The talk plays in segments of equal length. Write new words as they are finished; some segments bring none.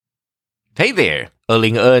Hey there!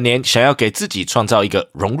 2022年想要给自己创造一个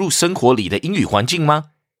融入生活里的英语环境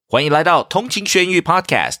吗？欢迎来到通勤学英语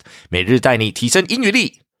Podcast， 每日带你提升英语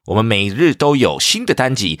力。我们每日都有新的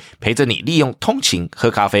单集，陪着你利用通勤、喝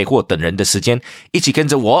咖啡或等人的时间，一起跟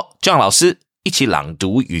着我 John 老师一起朗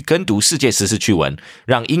读与跟读世界时事趣闻，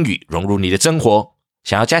让英语融入你的生活。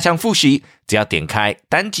想要加强复习，只要点开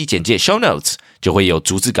单集简介 Show Notes， 就会有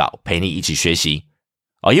逐字稿陪你一起学习。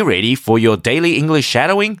Are you ready for your daily English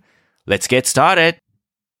shadowing? Let's get started.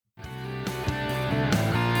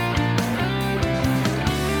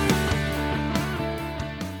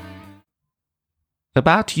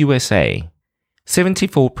 About USA,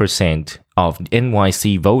 74% of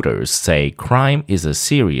NYC voters say crime is a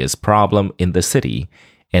serious problem in the city,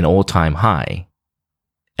 an all-time high.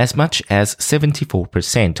 As much as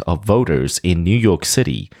 74% of voters in New York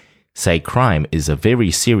City say crime is a very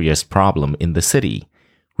serious problem in the city,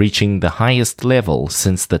 reaching the highest level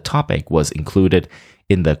since the topic was included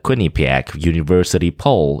in the Quinnipiac University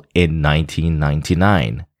poll in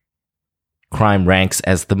 1999. Crime ranks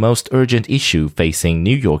as the most urgent issue facing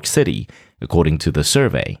New York City, according to the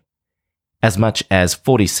survey. As much as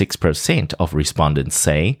 46% of respondents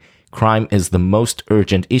say crime is the most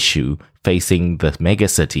urgent issue facing the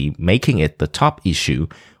megacity, making it the top issue,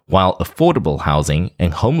 while affordable housing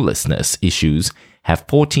and homelessness issues have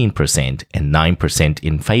 14% and 9%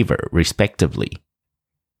 in favor, respectively.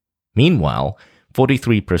 Meanwhile,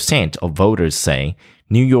 43% of voters say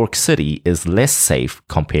New York City is less safe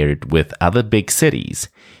compared with other big cities,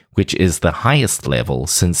 which is the highest level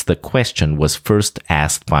since the question was first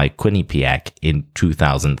asked by Quinnipiac in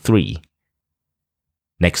 2003.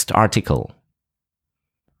 Next article.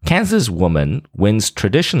 Kansas woman wins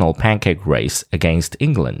traditional pancake race against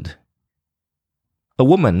England. A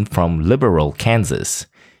woman from liberal Kansas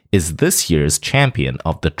is this year's champion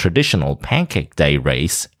of the traditional Pancake Day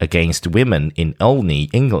race against women in Olney,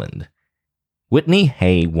 England. Whitney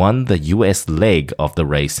Hay won the U.S. leg of the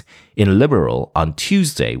race in Liberal on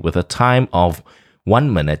Tuesday with a time of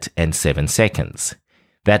 1 minute and 7 seconds.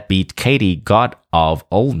 That beat Katie Gott of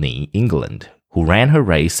Olney, England, who ran her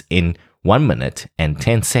race in 1 minute and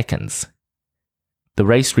 10 seconds. The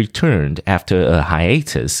race returned after a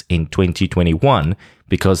hiatus in 2021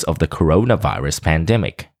 because of the coronavirus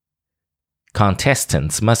pandemic.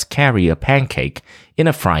 Contestants must carry a pancake in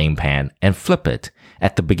a frying pan and flip it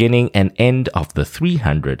at the beginning and end of the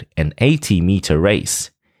 380-meter race.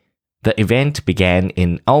 The event began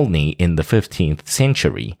in Olney in the 15th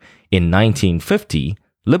century. In 1950,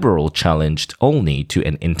 Liberal challenged Olney to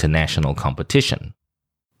an international competition.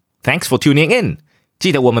 Thanks for tuning in.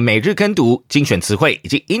 记得我们每日跟读、精选词汇以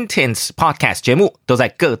及 Intense Podcast 节目都在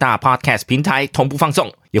各大 Podcast 平台同步放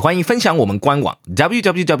送，也欢迎分享我们官网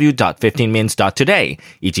www.15minutes.today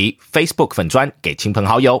以及 Facebook 粉专给亲朋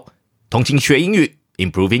好友。通勤学英语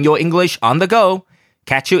Improving your English on the go.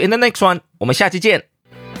 Catch you in the next one. 我们下期见。